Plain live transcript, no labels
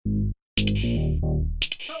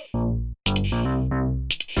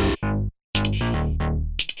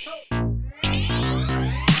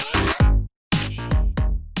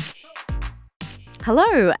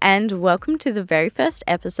Hello and welcome to the very first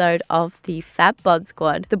episode of the Fab Bod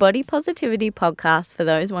Squad, the body positivity podcast for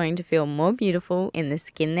those wanting to feel more beautiful in the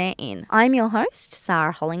skin they're in. I'm your host,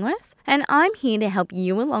 Sarah Hollingworth, and I'm here to help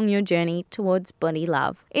you along your journey towards body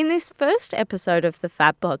love. In this first episode of the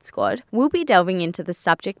Fab Bod Squad, we'll be delving into the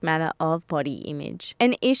subject matter of body image,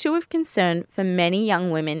 an issue of concern for many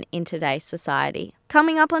young women in today's society.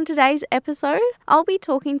 Coming up on today's episode, I'll be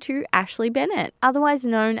talking to Ashlee Bennett, otherwise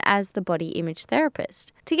known as the body image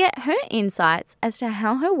therapist, to get her insights as to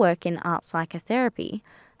how her work in art psychotherapy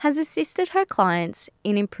has assisted her clients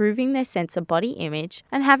in improving their sense of body image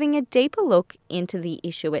and having a deeper look into the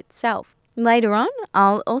issue itself. Later on,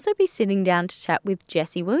 I'll also be sitting down to chat with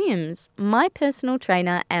Jessie Williams, my personal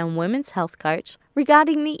trainer and women's health coach,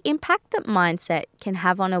 regarding the impact that mindset can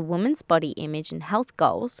have on a woman's body image and health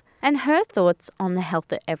goals, and her thoughts on the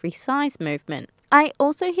health at every size movement. I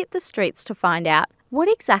also hit the streets to find out what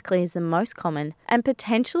exactly is the most common and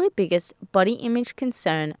potentially biggest body image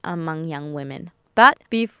concern among young women. But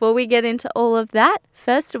before we get into all of that,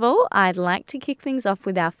 first of all, I'd like to kick things off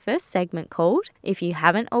with our first segment called If You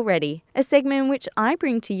Haven't Already, a segment in which I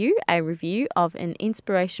bring to you a review of an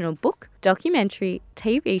inspirational book, documentary,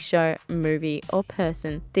 TV show, movie, or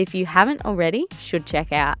person that if you haven't already, should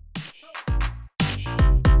check out.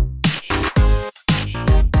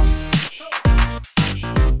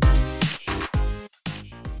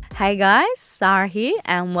 Hey guys, Sarah here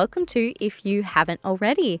and welcome to If You Haven't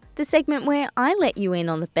Already, the segment where I let you in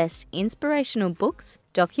on the best inspirational books,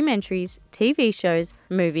 documentaries, TV shows,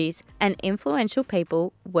 movies, and influential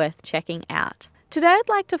people worth checking out. Today I'd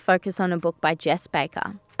like to focus on a book by Jess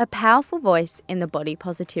Baker, a powerful voice in the body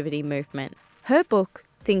positivity movement. Her book,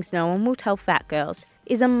 Things No One Will Tell Fat Girls,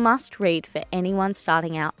 is a must-read for anyone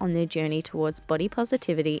starting out on their journey towards body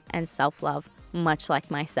positivity and self-love, much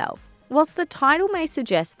like myself. Whilst the title may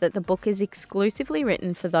suggest that the book is exclusively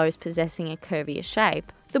written for those possessing a curvier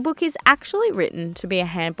shape, the book is actually written to be a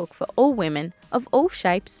handbook for all women of all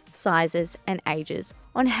shapes, sizes, and ages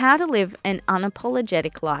on how to live an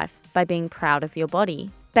unapologetic life by being proud of your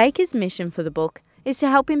body. Baker's mission for the book is to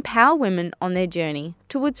help empower women on their journey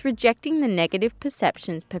towards rejecting the negative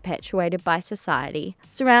perceptions perpetuated by society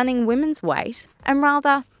surrounding women's weight and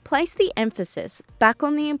rather place the emphasis back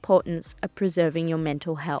on the importance of preserving your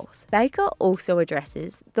mental health. Baker also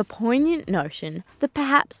addresses the poignant notion that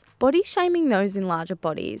perhaps body shaming those in larger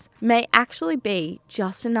bodies may actually be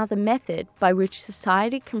just another method by which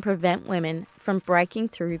society can prevent women from breaking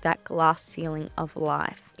through that glass ceiling of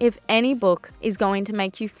life. If any book is going to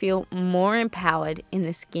make you feel more empowered in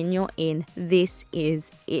the skin you're in, this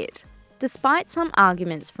is it. Despite some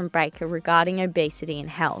arguments from Baker regarding obesity and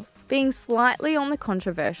health being slightly on the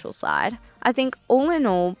controversial side, I think all in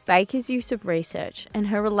all, Baker's use of research and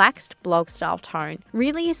her relaxed blog-style tone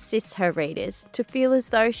really assists her readers to feel as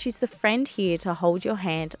though she's the friend here to hold your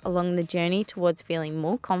hand along the journey towards feeling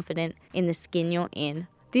more confident in the skin you're in.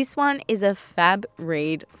 This one is a fab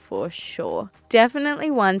read for sure.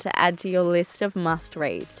 Definitely one to add to your list of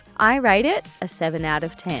must-reads. I rate it a 7 out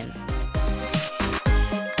of 10.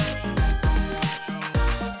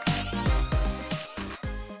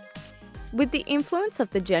 With the influence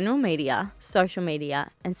of the general media, social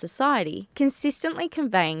media, and society consistently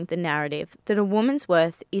conveying the narrative that a woman's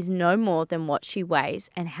worth is no more than what she weighs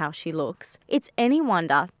and how she looks, it's any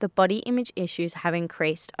wonder that body image issues have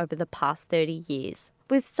increased over the past 30 years.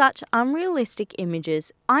 With such unrealistic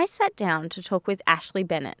images, I sat down to talk with Ashlee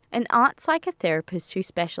Bennett, an art psychotherapist who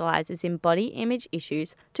specialises in body image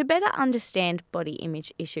issues, to better understand body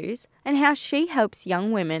image issues and how she helps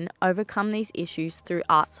young women overcome these issues through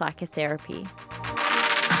art psychotherapy.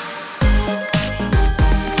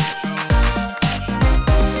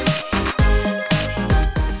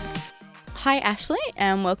 Hi Ashlee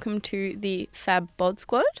and welcome to the Fab Bod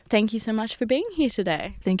Squad. Thank you so much for being here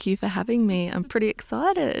today. Thank you for having me. I'm pretty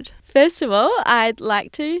excited. First of all, I'd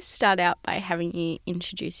like to start out by having you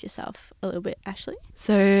introduce yourself a little bit, Ashlee.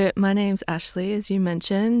 So my name's Ashlee, as you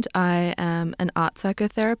mentioned. I am an art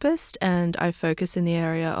psychotherapist and I focus in the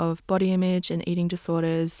area of body image and eating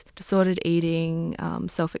disorders, disordered eating,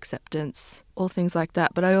 self-acceptance, all things like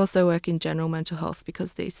that. But I also work in general mental health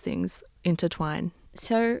because these things intertwine.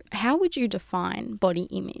 So how would you define body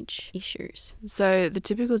image issues? So the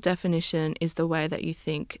typical definition is the way that you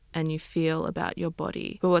think and you feel about your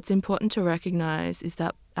body. But what's important to recognise is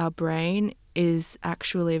that our brain is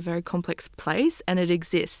actually a very complex place, and it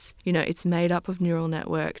exists. You know, it's made up of neural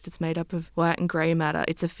networks, it's made up of white and grey matter.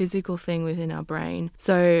 It's a physical thing within our brain.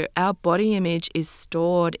 So our body image is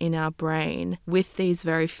stored in our brain with these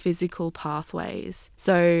very physical pathways.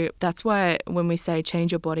 So that's why when we say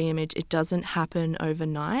change your body image, it doesn't happen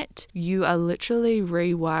overnight. You are literally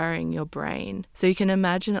rewiring your brain. So you can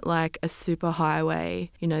imagine it like a super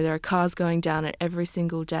highway. You know, there are cars going down it every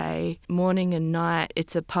single day, morning and night.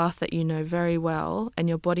 It's a path that you know very well, and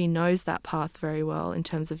your body knows that path very well in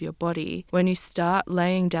terms of your body. When you start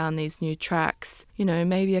laying down these new tracks, you know,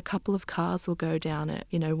 maybe a couple of cars will go down it,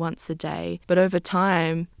 you know, once a day. But over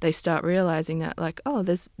time, they start realizing that like, oh,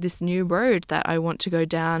 there's this new road that I want to go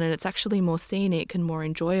down, and it's actually more scenic and more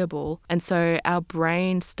enjoyable. And so our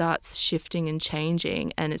brain starts shifting and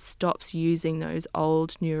changing, and it stops using those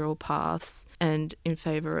old neural paths and in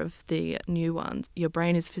favor of the new ones. Your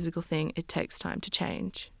brain is a physical thing. It takes time to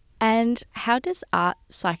change. And how does art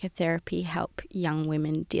psychotherapy help young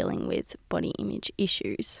women dealing with body image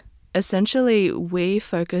issues? Essentially, we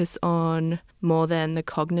focus on more than the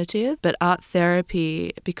cognitive, but art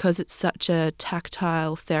therapy, because it's such a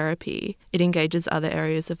tactile therapy, it engages other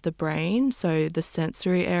areas of the brain. So the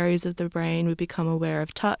sensory areas of the brain, we become aware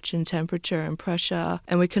of touch and temperature and pressure.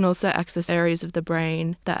 And we can also access areas of the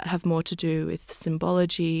brain that have more to do with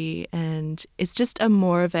symbology. And it's just a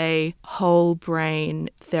more of a whole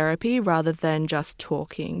brain therapy rather than just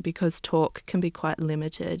talking, because talk can be quite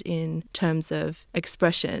limited in terms of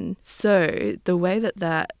expression. So the way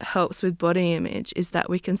that helps with body image is that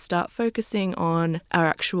we can start focusing on our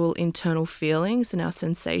actual internal feelings and our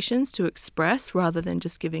sensations to express rather than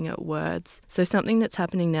just giving it words. So something that's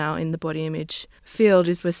happening now in the body image field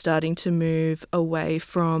is we're starting to move away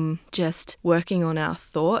from just working on our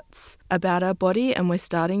thoughts about our body, and we're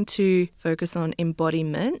starting to focus on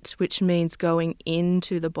embodiment, which means going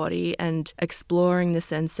into the body and exploring the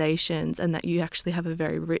sensations, and that you actually have a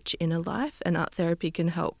very rich inner life, and art therapy can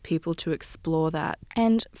help people to explore that.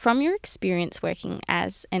 And from your experience working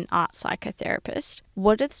as an art psychotherapist,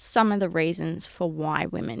 what are some of the reasons for why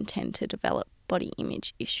women tend to develop body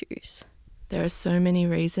image issues? There are so many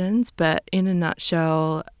reasons, but in a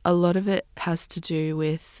nutshell, a lot of it has to do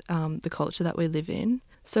with the culture that we live in.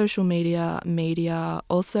 Social media,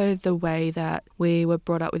 also the way that we were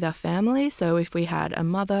brought up with our family. So if we had a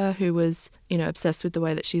mother who was, you know, obsessed with the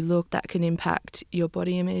way that she looked, that can impact your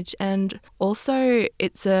body image. And also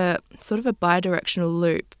it's a sort of a bi-directional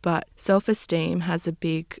loop, but self-esteem has a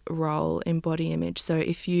big role in body image. So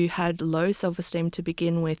if you had low self-esteem to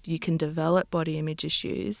begin with, you can develop body image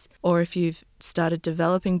issues. Or if you've started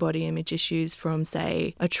developing body image issues from,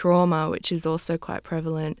 say, a trauma, which is also quite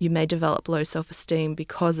prevalent, you may develop low self-esteem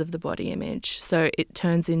because of the body image. So it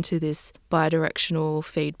turns into this bi-directional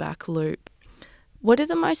feedback loop. What are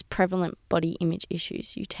the most prevalent body image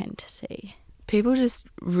issues you tend to see? People just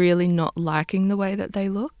really not liking the way that they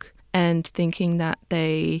look and thinking that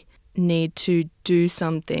they need to do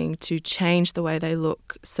something to change the way they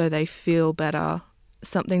look so they feel better.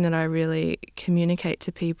 Something that I really communicate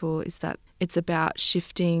to people is that it's about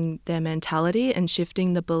shifting their mentality and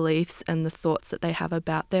shifting the beliefs and the thoughts that they have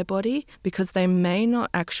about their body, because they may not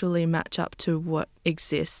actually match up to what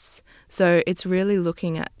exists. So it's really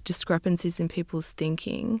looking at discrepancies in people's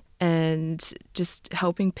thinking and just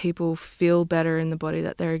helping people feel better in the body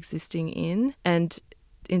that they're existing in. And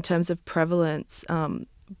in terms of prevalence,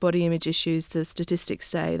 body image issues, the statistics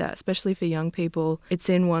say that, especially for young people, it's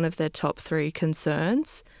in one of their top 3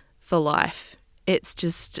 concerns for life. It's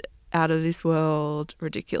just out of this world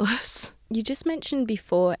ridiculous. You just mentioned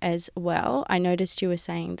before as well, I noticed you were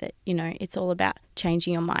saying that, you know, it's all about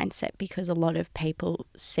changing your mindset, because a lot of people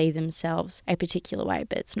see themselves a particular way,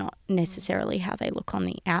 but it's not necessarily how they look on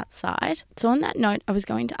the outside. So on that note, I was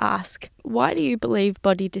going to ask, why do you believe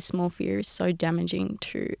body dysmorphia is so damaging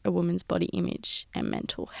to a woman's body image and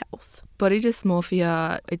mental health? Body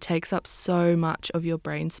dysmorphia, it takes up so much of your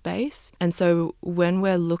brain space. And so when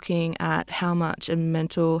we're looking at how much a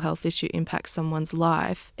mental health issue impacts someone's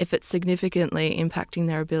life, if it's significantly impacting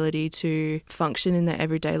their ability to function in their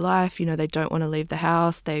everyday life, you know, they don't want to leave the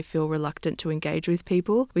house, they feel reluctant to engage with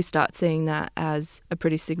people, we start seeing that as a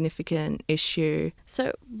pretty significant issue.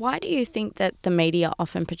 So why do you think that the media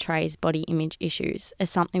often portrays body image issues as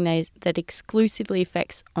something that exclusively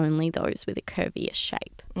affects only those with a curvier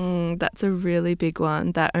shape? That's a really big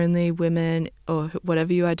one, that only women or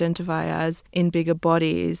whatever you identify as in bigger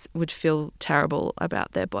bodies would feel terrible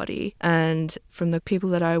about their body. And from the people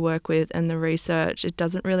that I work with and the research, it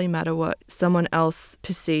doesn't really matter what someone else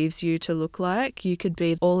perceives you to look like. You could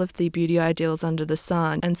be all of the beauty ideals under the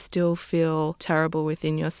sun and still feel terrible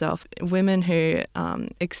within yourself. Women who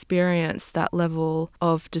experience that level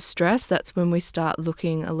of distress, that's when we start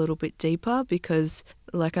looking a little bit deeper, because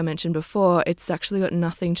like I mentioned before, it's actually got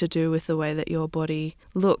nothing to do with the way that your body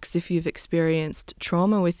looks. If you've experienced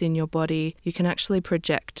trauma within your body, you can actually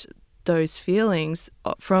project those feelings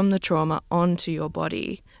from the trauma onto your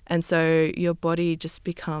body. And so your body just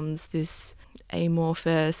becomes this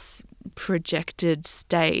amorphous, projected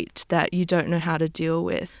state that you don't know how to deal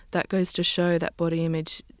with. That goes to show that body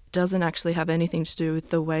image doesn't actually have anything to do with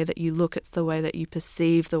the way that you look. It's the way that you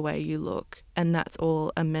perceive the way you look. And that's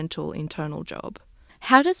all a mental, internal job.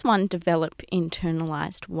 How does one develop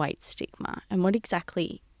internalized weight stigma, and what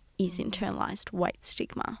exactly is internalized weight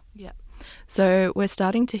stigma? Yeah. So we're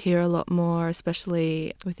starting to hear a lot more,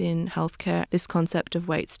 especially within healthcare, this concept of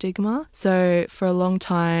weight stigma. So for a long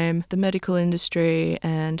time, the medical industry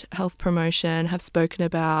and health promotion have spoken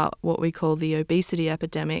about what we call the obesity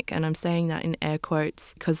epidemic. And I'm saying that in air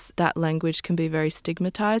quotes because that language can be very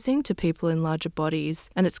stigmatizing to people in larger bodies.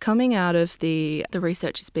 And it's coming out of the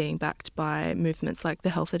research is being backed by movements like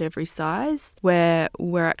the Health at Every Size, where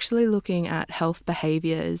we're actually looking at health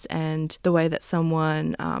behaviors and the way that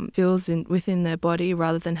someone feels within their body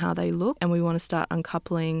rather than how they look, and we want to start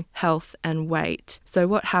uncoupling health and weight. So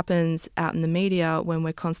what happens out in the media when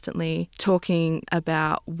we're constantly talking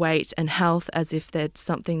about weight and health as if they're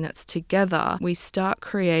something that's together, we start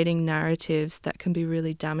creating narratives that can be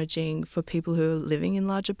really damaging for people who are living in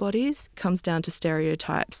larger bodies. It comes down to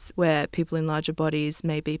stereotypes where people in larger bodies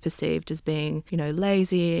may be perceived as being,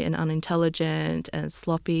 lazy and unintelligent and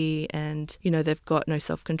sloppy, and, they've got no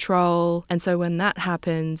self-control. And so when that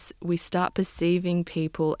happens, we start perceiving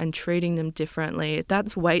people and treating them differently.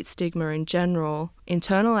 That's weight stigma in general.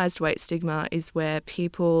 Internalized weight stigma is where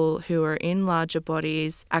people who are in larger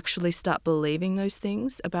bodies actually start believing those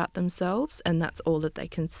things about themselves, and that's all that they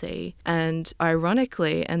can see. And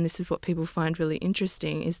ironically, and this is what people find really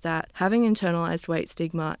interesting, is that having internalized weight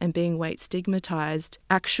stigma and being weight stigmatized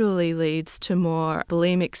actually leads to more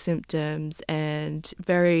bulimic symptoms and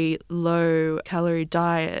very low calorie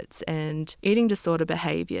diets and eating disorder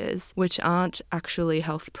behaviors, which aren't actually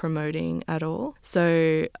health promoting at all.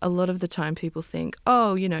 So a lot of the time people think,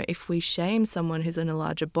 if we shame someone who's in a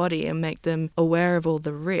larger body and make them aware of all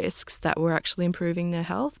the risks, that we're actually improving their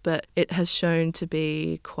health. But it has shown to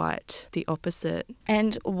be quite the opposite.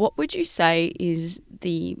 And what would you say is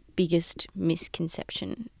the biggest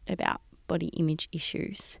misconception about body image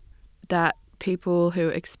issues? That people who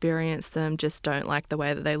experience them just don't like the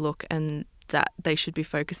way that they look, and that they should be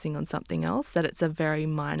focusing on something else, that it's a very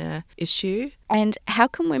minor issue. And how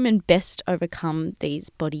can women best overcome these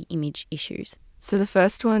body image issues? So the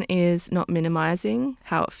first one is not minimizing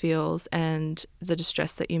how it feels and the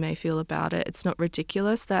distress that you may feel about it. It's not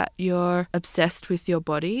ridiculous that you're obsessed with your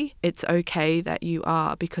body. It's okay that you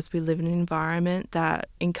are, because we live in an environment that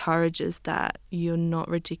encourages that. You're not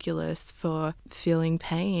ridiculous for feeling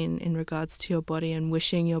pain in regards to your body and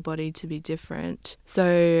wishing your body to be different.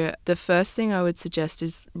 So the first thing I would suggest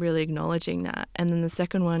is really acknowledging that. And then the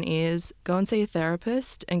second one is go and see a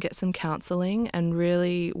therapist and get some counseling and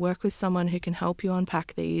really work with someone who can help you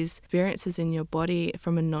unpack these experiences in your body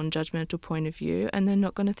from a non-judgmental point of view, and they're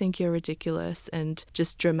not going to think you're ridiculous and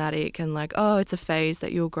just dramatic and like, it's a phase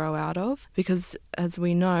that you'll grow out of. Because as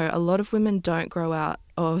we know, a lot of women don't grow out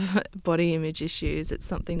of body image issues. It's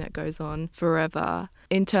something that goes on forever.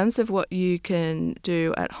 In terms of what you can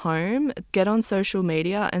do at home, get on social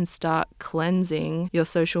media and start cleansing your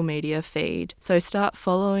social media feed. So start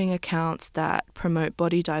following accounts that promote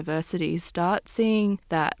body diversity. Start seeing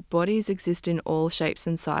that bodies exist in all shapes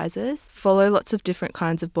and sizes. Follow lots of different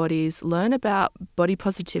kinds of bodies. Learn about body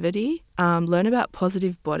positivity. Learn about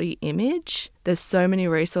positive body image. There's so many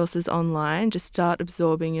resources online. Just start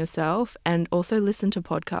absorbing yourself, and also listen to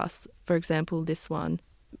podcasts. For example, this one.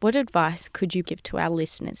 What advice could you give to our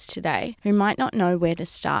listeners today who might not know where to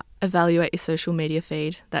start? Evaluate your social media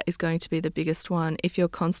feed. That is going to be the biggest one. If you're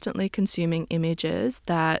constantly consuming images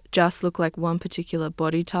that just look like one particular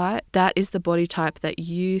body type, that is the body type that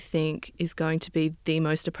you think is going to be the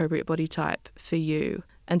most appropriate body type for you.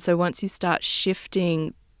 And so once you start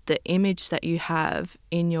shifting the image that you have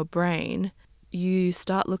in your brain, you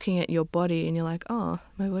start looking at your body and you're like, my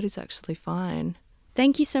body's actually fine.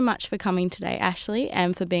 Thank you so much for coming today, Ashlee,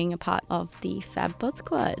 and for being a part of the Fab Bod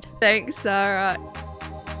Squad. Thanks, Sarah.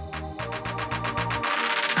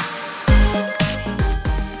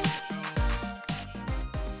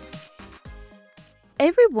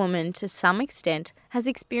 Every woman, to some extent, has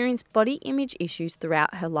experienced body image issues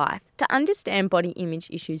throughout her life. To understand body image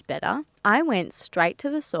issues better, I went straight to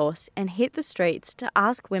the source and hit the streets to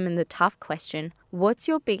ask women the tough question, what's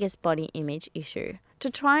your biggest body image issue? To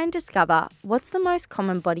try and discover what's the most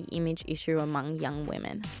common body image issue among young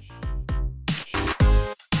women.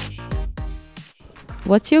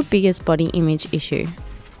 What's your biggest body image issue?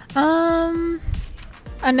 I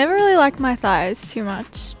never really liked my thighs too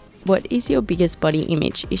much. What is your biggest body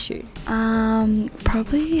image issue?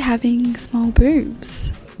 Probably having small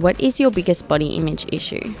boobs. What is your biggest body image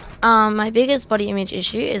issue? My biggest body image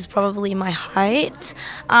issue is probably my height.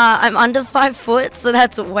 I'm under 5 foot, so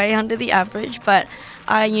that's way under the average, but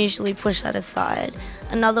I usually push that aside.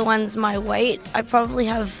 Another one's my weight. I probably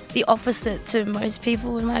have the opposite to most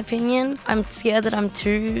people, in my opinion. I'm scared that I'm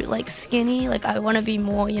too skinny. I want to be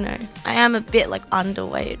more, I am a bit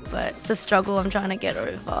underweight, but it's a struggle I'm trying to get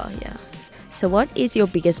over, yeah. So what is your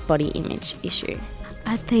biggest body image issue?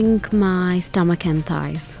 I think my stomach and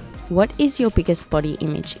thighs. What is your biggest body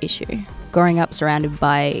image issue? Growing up surrounded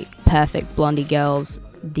by perfect blondie girls,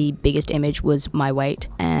 the biggest image was my weight,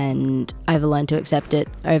 and I've learned to accept it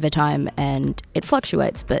over time, and it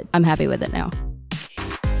fluctuates, but I'm happy with it now.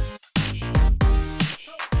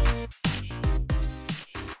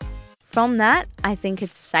 From that, I think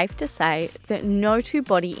it's safe to say that no two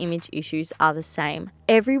body image issues are the same.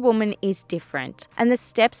 Every woman is different, and the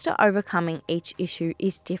steps to overcoming each issue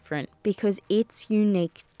is different because it's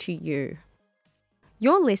unique to you.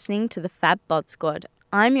 You're listening to the Fab Bod Squad.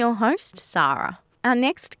 I'm your host, Sarah. Our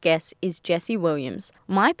next guest is Jessie Williams,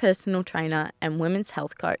 my personal trainer and women's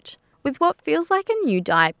health coach. With what feels like a new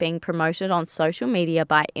diet being promoted on social media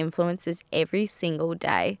by influencers every single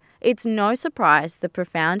day, it's no surprise the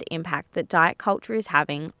profound impact that diet culture is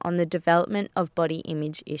having on the development of body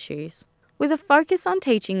image issues. With a focus on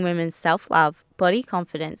teaching women self-love, body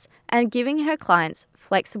confidence, and giving her clients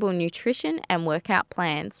flexible nutrition and workout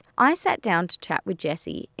plans, I sat down to chat with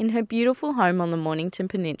Jessie in her beautiful home on the Mornington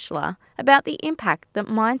Peninsula about the impact that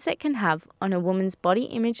mindset can have on a woman's body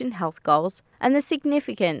image and health goals, and the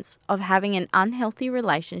significance of having an unhealthy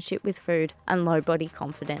relationship with food and low body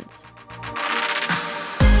confidence.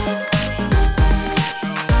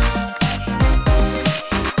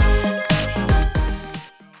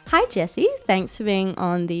 Hi Jessie, thanks for being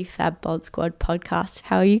on the Fab Bod Squad podcast.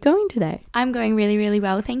 How are you going today? I'm going really, really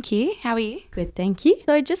well, thank you. How are you? Good, thank you.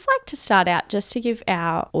 So I'd just like to start out just to give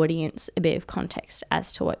our audience a bit of context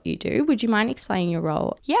as to what you do. Would you mind explaining your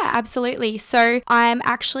role? Yeah, absolutely. So I'm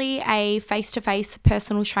actually a face-to-face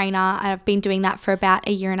personal trainer. I've been doing that for about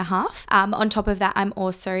a year and a half. On top of that, I'm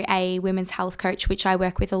also a women's health coach, which I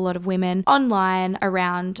work with a lot of women online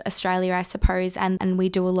around Australia, I suppose, and we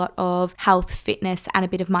do a lot of health, fitness, and a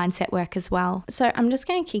bit of mindset work as well. So I'm just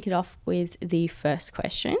going to kick it off with the first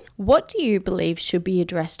question. What do you believe should be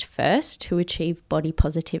addressed first to achieve body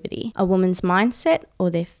positivity? A woman's mindset or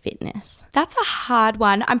their fitness? That's a hard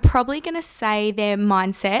one. I'm probably going to say their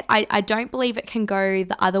mindset. I don't believe it can go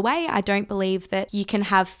the other way. I don't believe that you can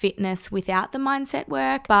have fitness without the mindset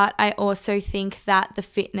work, but I also think that the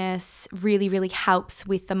fitness really, really helps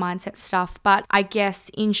with the mindset stuff. But I guess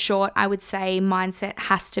in short, I would say mindset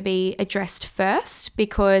has to be addressed first,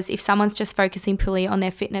 because if someone's just focusing purely on their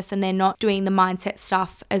fitness and they're not doing the mindset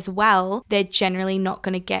stuff as well, they're generally not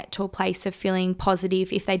going to get to a place of feeling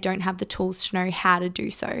positive if they don't have the tools to know how to do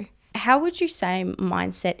so. How would you say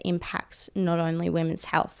mindset impacts not only women's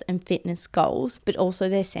health and fitness goals, but also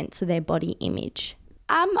their sense of their body image?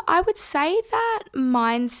 I would say that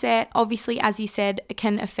mindset, obviously, as you said,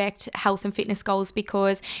 can affect health and fitness goals,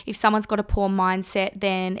 because if someone's got a poor mindset,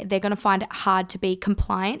 then they're going to find it hard to be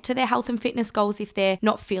compliant to their health and fitness goals if they're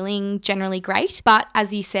not feeling generally great. But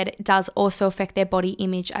as you said, it does also affect their body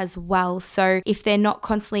image as well. So if they're not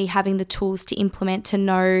constantly having the tools to implement to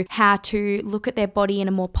know how to look at their body in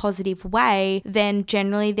a more positive way, then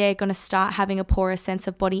generally they're going to start having a poorer sense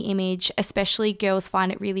of body image. Especially girls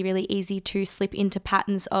find it really, really easy to slip into patterns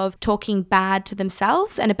of talking bad to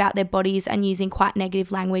themselves and about their bodies and using quite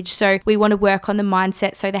negative language. So we want to work on the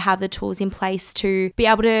mindset so they have the tools in place to be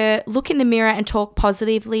able to look in the mirror and talk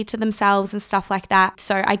positively to themselves and stuff like that.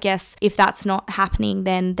 So I guess if that's not happening,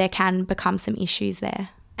 then there can become some issues there.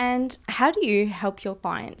 And how do you help your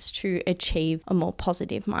clients to achieve a more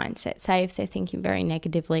positive mindset? Say if they're thinking very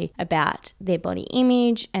negatively about their body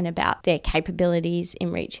image and about their capabilities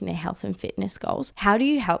in reaching their health and fitness goals, how do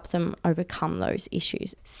you help them overcome those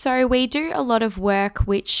issues? So we do a lot of work,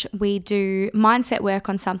 which we do mindset work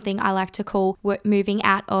on something I like to call moving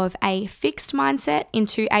out of a fixed mindset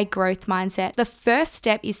into a growth mindset. The first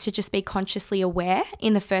step is to just be consciously aware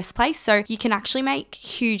in the first place. So you can actually make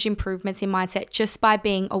huge improvements in mindset just by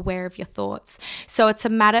being aware of your thoughts. So it's a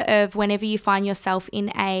matter of whenever you find yourself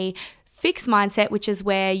in a fixed mindset, which is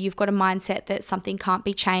where you've got a mindset that something can't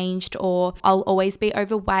be changed, or I'll always be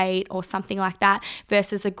overweight, or something like that,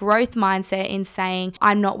 versus a growth mindset in saying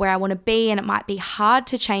I'm not where I want to be and it might be hard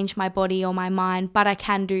to change my body or my mind, but I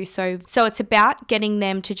can do so. So it's about getting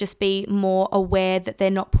them to just be more aware that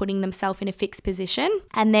they're not putting themselves in a fixed position.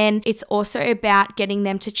 And then it's also about getting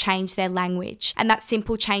them to change their language. And that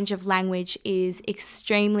simple change of language is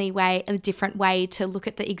extremely a different way to look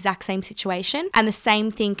at the exact same situation. And the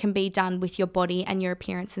same thing can be done with your body and your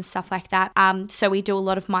appearance and stuff like that. So we do a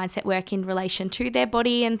lot of mindset work in relation to their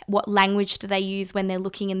body and what language do they use when they're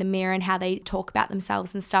looking in the mirror and how they talk about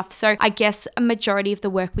themselves and stuff. So I guess a majority of the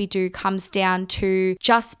work we do comes down to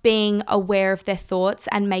just being aware of their thoughts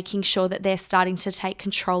and making sure that they're starting to take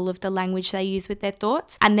control of the language they use with their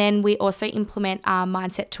thoughts. And then we also implement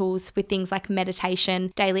mindset tools with things like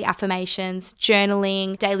meditation, daily affirmations,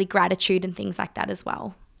 journaling, daily gratitude, and things like that as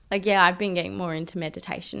well. Like, yeah, I've been getting more into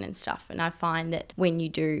meditation and stuff, and I find that when you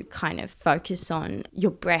do kind of focus on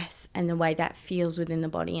your breath and the way that feels within the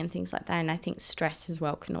body and things like that, and I think stress as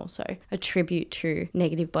well can also attribute to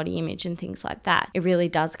negative body image and things like that, it really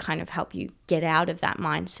does kind of help you get out of that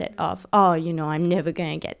mindset of, oh, you know, I'm never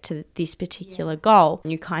going to get to this particular goal.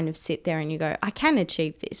 And you kind of sit there and you go, I can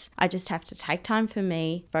achieve this. I just have to take time for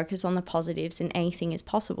me, focus on the positives, and anything is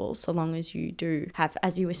possible so long as you do have,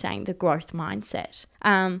 as you were saying, the growth mindset.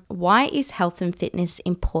 Why is health and fitness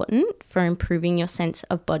important for improving your sense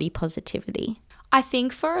of body positivity? I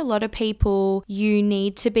think for a lot of people, you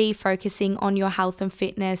need to be focusing on your health and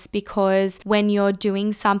fitness, because when you're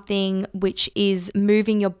doing something which is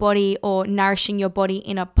moving your body or nourishing your body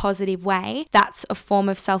in a positive way, that's a form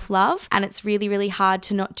of self-love. And it's really, really hard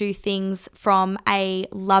to not do things from a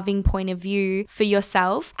loving point of view for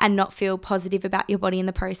yourself and not feel positive about your body in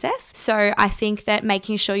the process. So I think that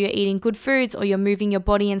making sure you're eating good foods or you're moving your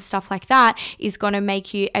body and stuff like that is going to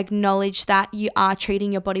make you acknowledge that you are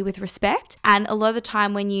treating your body with respect. And a lot of the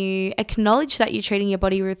time when you acknowledge that you're treating your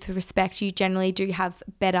body with respect, you generally do have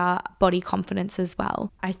better body confidence as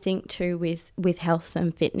well. I think too with health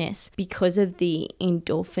and fitness, because of the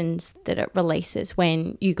endorphins that it releases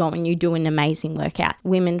when you go and you do an amazing workout.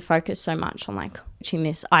 Women focus so much on like reaching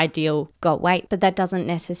this ideal goal weight, but that doesn't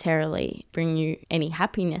necessarily bring you any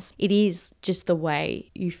happiness. It is just the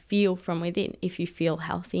way you feel from within. If you feel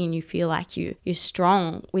healthy and you feel like you're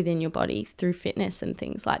strong within your body through fitness and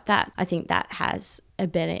things like that, I think that has a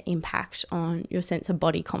better impact on your sense of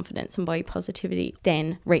body confidence and body positivity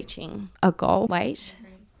than reaching a goal weight.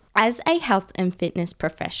 As a health and fitness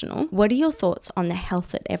professional, what are your thoughts on the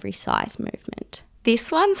health at every size movement?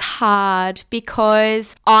 This one's hard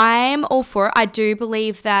because I'm all for it. I do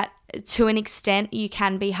believe that to an extent you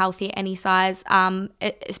can be healthy at any size,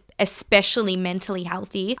 especially mentally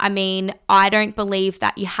healthy. I mean, I don't believe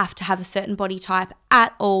that you have to have a certain body type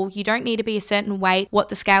at all. You don't need to be a certain weight. What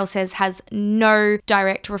the scale says has no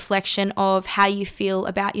direct reflection of how you feel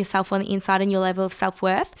about yourself on the inside and your level of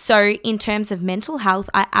self-worth. So in terms of mental health,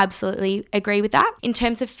 I absolutely agree with that. In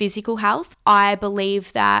terms of physical health, I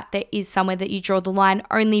believe that there is somewhere that you draw the line,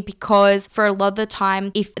 only because for a lot of the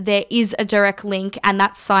time, if there is a direct link, and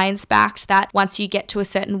that's science backed, that once you get to a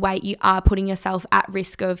certain weight, you are putting yourself at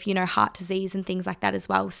risk of, heart disease and things like that as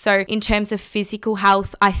well. So in terms of physical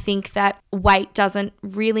health, I think that weight doesn't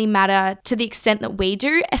really matter to the extent that we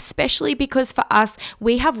do, especially because for us,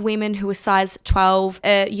 we have women who are size 12,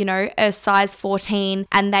 a size 14,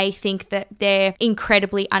 and they think that they're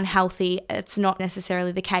incredibly unhealthy. It's not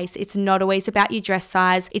necessarily the case. It's not always about your dress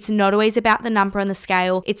size. It's not always about the number on the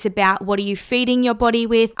scale. It's about what are you feeding your body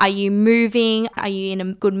with? Are you moving? Are you in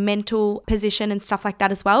a good mental position and stuff like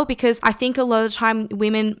that as well? Because I think a lot of the time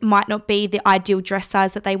women might not be the ideal dress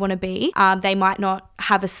size that they want to be. They might not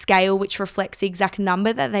have a scale which reflects the exact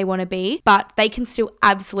number that they want to be, but they can still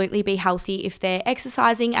absolutely be healthy if they're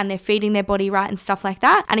exercising and they're feeding their body right and stuff like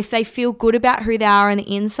that. And if they feel good about who they are on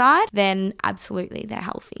the inside, then absolutely they're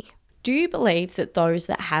healthy. Do you believe that those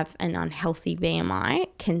that have an unhealthy BMI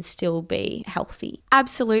can still be healthy?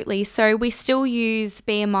 Absolutely. So we still use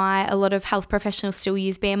BMI. A lot of health professionals still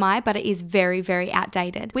use BMI, but it is very, very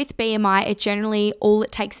outdated. With BMI, it generally all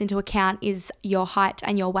it takes into account is your height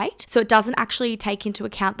and your weight. So it doesn't actually take into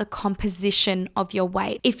account the composition of your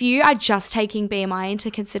weight. If you are just taking BMI into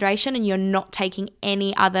consideration and you're not taking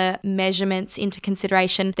any other measurements into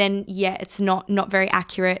consideration, then yeah, it's not very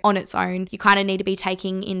accurate on its own. You kind of need to be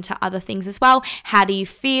taking into other things as well. How do you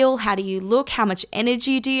feel? How do you look? How much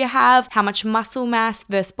energy do you have? How much muscle mass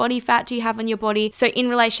versus body fat do you have on your body? So in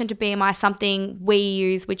relation to BMI, something we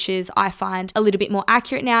use, which is I find a little bit more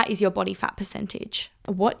accurate now, is your body fat percentage.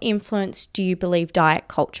 What influence do you believe diet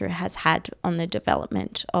culture has had on the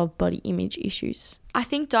development of body image issues? I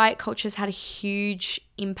think diet culture has had a huge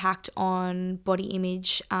impact on body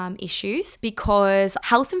image issues, because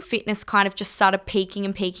health and fitness kind of just started peaking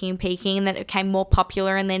and then it became more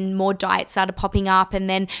popular, and then more diets started popping up, and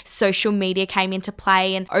then social media came into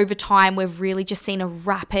play, and over time we've really just seen a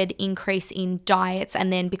rapid increase in diets,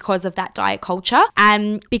 and then because of that diet culture,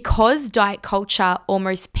 and because diet culture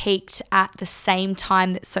almost peaked at the same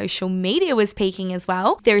time that social media was peaking as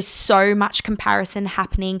well, there is so much comparison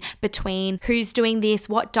happening between who's doing this,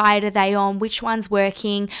 what diet are they on, which one's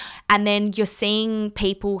working, and then you're seeing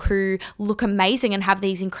people who look amazing and have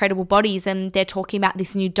these incredible bodies, and they're talking about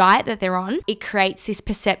this new diet that they're on. It creates this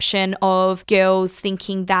perception of girls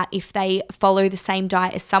thinking that if they follow the same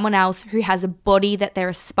diet as someone else who has a body that they're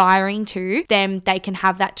aspiring to, then they can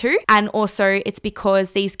have that too. And also it's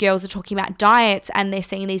because these girls are talking about diets and they're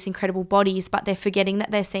seeing these incredible bodies, but they're forgetting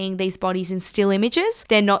that they're seeing these bodies in still images.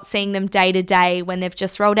 They're not seeing them day to day when they've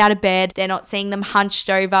just rolled out of bed. They're not seeing them hunched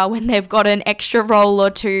over when they've got an extra roll or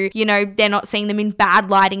two. You know, they're not seeing them in bad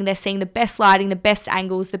lighting. They're seeing the best lighting, the best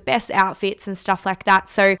angles, the best outfits and stuff like that.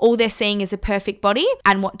 So all they're seeing is a perfect body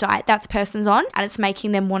and what diet that person's on, and it's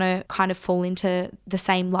making them want to kind of fall into the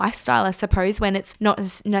same lifestyle, I suppose, when it's not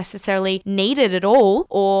necessarily needed at all,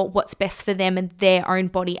 or what's best for them and their own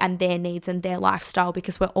body and their needs and their lifestyle,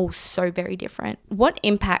 because we're all so very different. What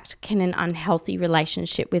impact can an unhealthy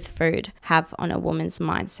relationship with food have on a woman's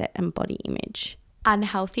mindset and body image?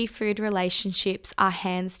 Unhealthy food relationships are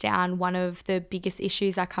hands down one of the biggest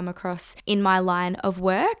issues I come across in my line of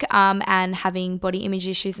work, and having body image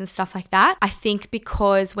issues and stuff like that. I think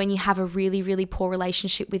because when you have a really, really poor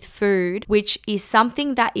relationship with food, which is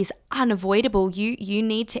something that is unavoidable, you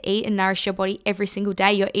need to eat and nourish your body every single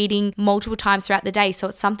day. You're eating multiple times throughout the day. So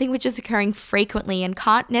it's something which is occurring frequently and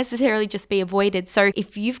can't necessarily just be avoided. So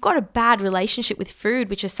if you've got a bad relationship with food,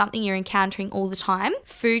 which is something you're encountering all the time,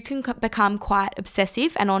 food can become quite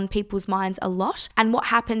obsessive and on people's minds a lot. And what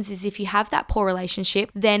happens is if you have that poor relationship,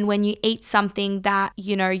 then when you eat something that,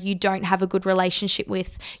 you know, you don't have a good relationship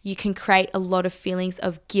with, you can create a lot of feelings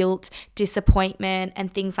of guilt, disappointment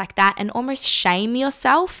and things like that, and almost shame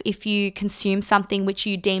yourself if you consume something which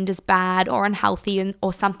you deemed as bad or unhealthy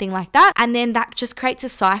or something like that. And then that just creates a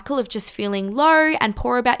cycle of just feeling low and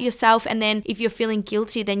poor about yourself. And then if you're feeling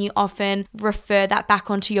guilty, then you often refer that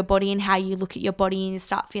back onto your body and how you look at your body, and you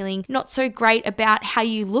start feeling not so great about how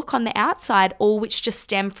you look on the outside, all which just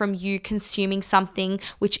stem from you consuming something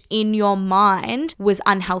which in your mind was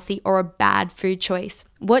unhealthy or a bad food choice.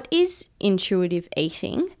 What is intuitive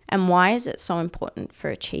eating, and why is it so important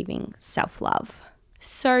for achieving self-love?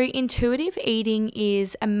 So intuitive eating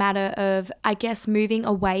is a matter of, I guess, moving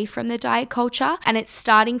away from the diet culture, and it's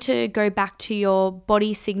starting to go back to your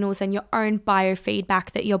body signals and your own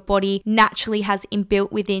biofeedback that your body naturally has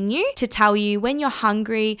inbuilt within you to tell you when you're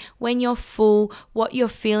hungry, when you're full, what you're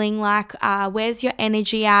feeling like, where's your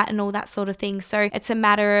energy at, and all that sort of thing. So it's a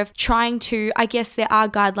matter of trying to, I guess there are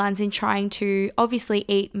guidelines in trying to obviously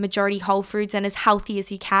eat majority whole foods and as healthy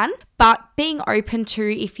as you can, but being open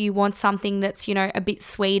to, if you want something that's, you know, a bit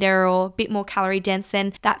sweeter or a bit more calorie dense,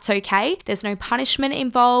 then that's okay. There's no punishment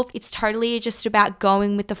involved. It's totally just about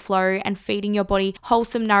going with the flow and feeding your body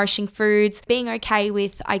wholesome, nourishing foods, being okay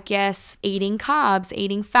with, I guess, eating carbs,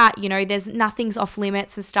 eating fat, you know, there's nothing's off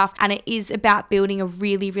limits and stuff. And it is about building a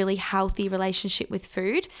really, really healthy relationship with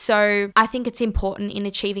food. So I think it's important in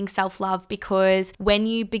achieving self-love, because when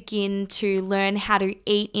you begin to learn how to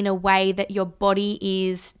eat in a way that your body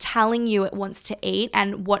is telling you it wants to eat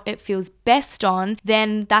and what it feels best on,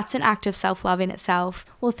 then that's an act of self-love in itself.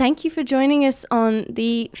 Well, thank you for joining us on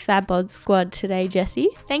the Fab Bod Squad today, Jessie.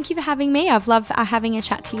 Thank you for having me. I've loved having a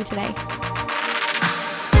chat to you today.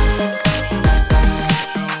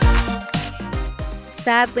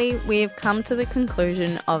 sadly, we've come to the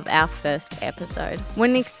conclusion of our first episode. What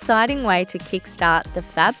an exciting way to kickstart the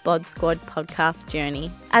Fab Bod Squad podcast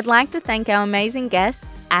journey. I'd like to thank our amazing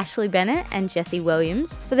guests, Ashlee Bennett and Jessie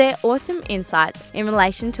Williams, for their awesome insights in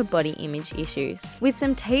relation to body image issues. With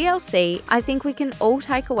some TLC, I think we can all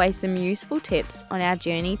take away some useful tips on our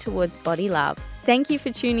journey towards body love. Thank you for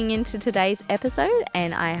tuning in to today's episode,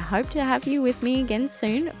 and I hope to have you with me again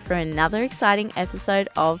soon for another exciting episode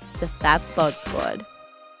of the Fab Bod Squad.